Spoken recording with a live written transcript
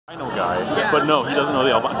Rhino guy, but no, he doesn't know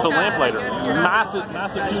the Albino. So Lamplighter, massive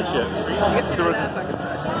two shits.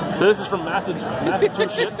 So this is from massive two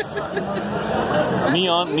shits.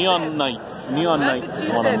 Neon Nights is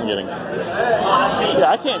what I'm getting. Yeah,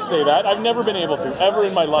 I can't say that. I've never been able to ever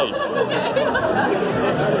in my life.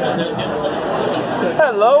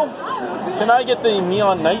 Hello, can I get the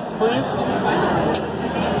Neon Nights, please?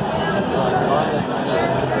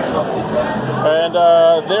 And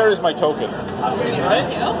there is my token.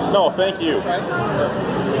 Thank you. No, thank you. I'm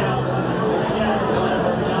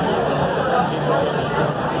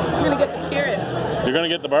gonna get the carrot. You're gonna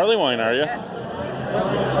get the barley wine, are you? Yes.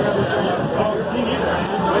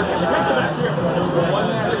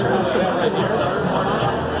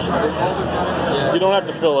 You don't have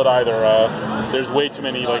to fill it either. There's way too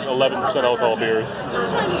many, like 11% alcohol beers.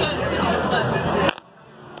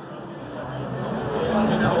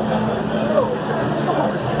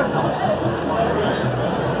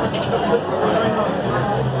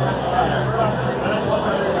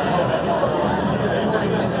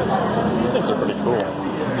 These things are pretty cool.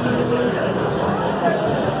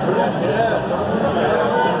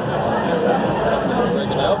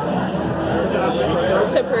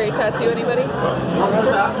 Temporary tattoo, anybody?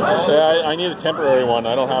 Yeah, I need a temporary one.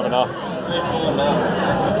 I don't have enough.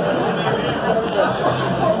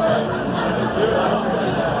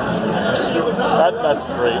 That's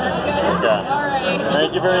great. Yeah.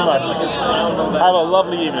 Thank you very much. Have a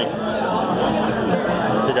lovely evening.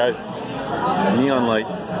 Okay, guys. Neon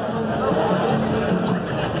lights.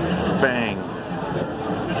 Bang.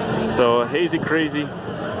 So hazy, crazy,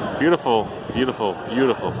 beautiful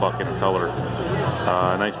fucking color.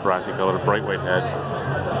 Nice brassy color, bright white head.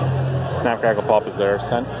 Snap, crackle, pop is there.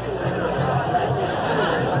 Scent.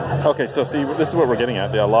 Okay, so see, this is what we're getting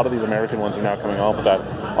at. Yeah, a lot of these American ones are now coming off with that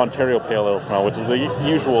Ontario Pale Ale smell, which is the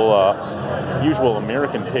usual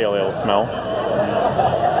American Pale Ale smell.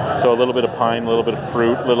 So a little bit of pine, a little bit of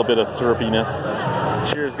fruit, a little bit of syrupiness.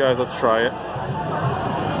 Cheers, guys. Let's try it.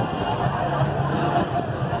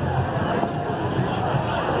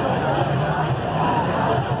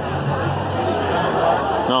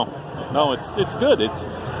 No, it's good. It's,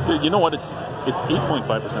 you know what, it's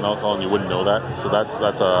 8.5% alcohol, and you wouldn't know that. So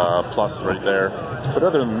that's a plus right there. But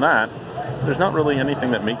other than that, there's not really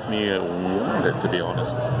anything that makes me want it, to be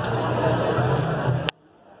honest.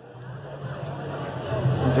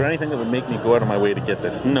 Is there anything that would make me go out of my way to get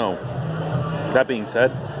this? No. That being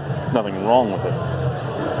said, there's nothing wrong with it.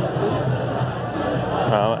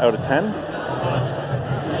 Out of 10?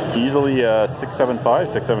 Easily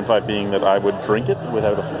 6.75 being that I would drink it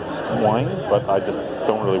without a wine, but I just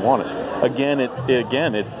don't really want it. Again,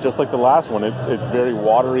 it's just like the last one. It's very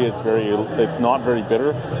watery. It's not very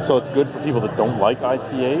bitter. So it's good for people that don't like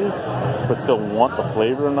IPAs but still want the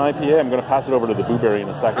flavor in an IPA. I'm going to pass it over to the Blueberry in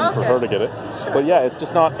a second for her to get it. Sure. But yeah,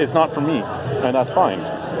 it's not for me, and that's fine.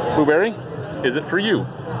 Blueberry, is it for you?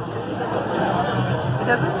 It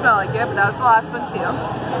doesn't smell like it, but that was the last one too.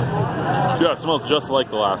 Yeah, it smells just like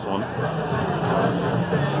the last one.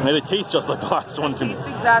 And it tastes just like the last one too. It tastes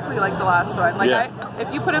exactly like the last one. Like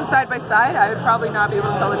if you put them side by side, I would probably not be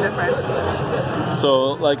able to tell the difference.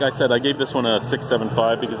 So, like I said, I gave this one a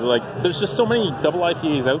 6.75 because there's just so many double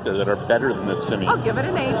IPAs out there that are better than this to me. I'll give it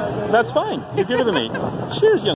an 8. That's fine. You give it an 8. Cheers, young.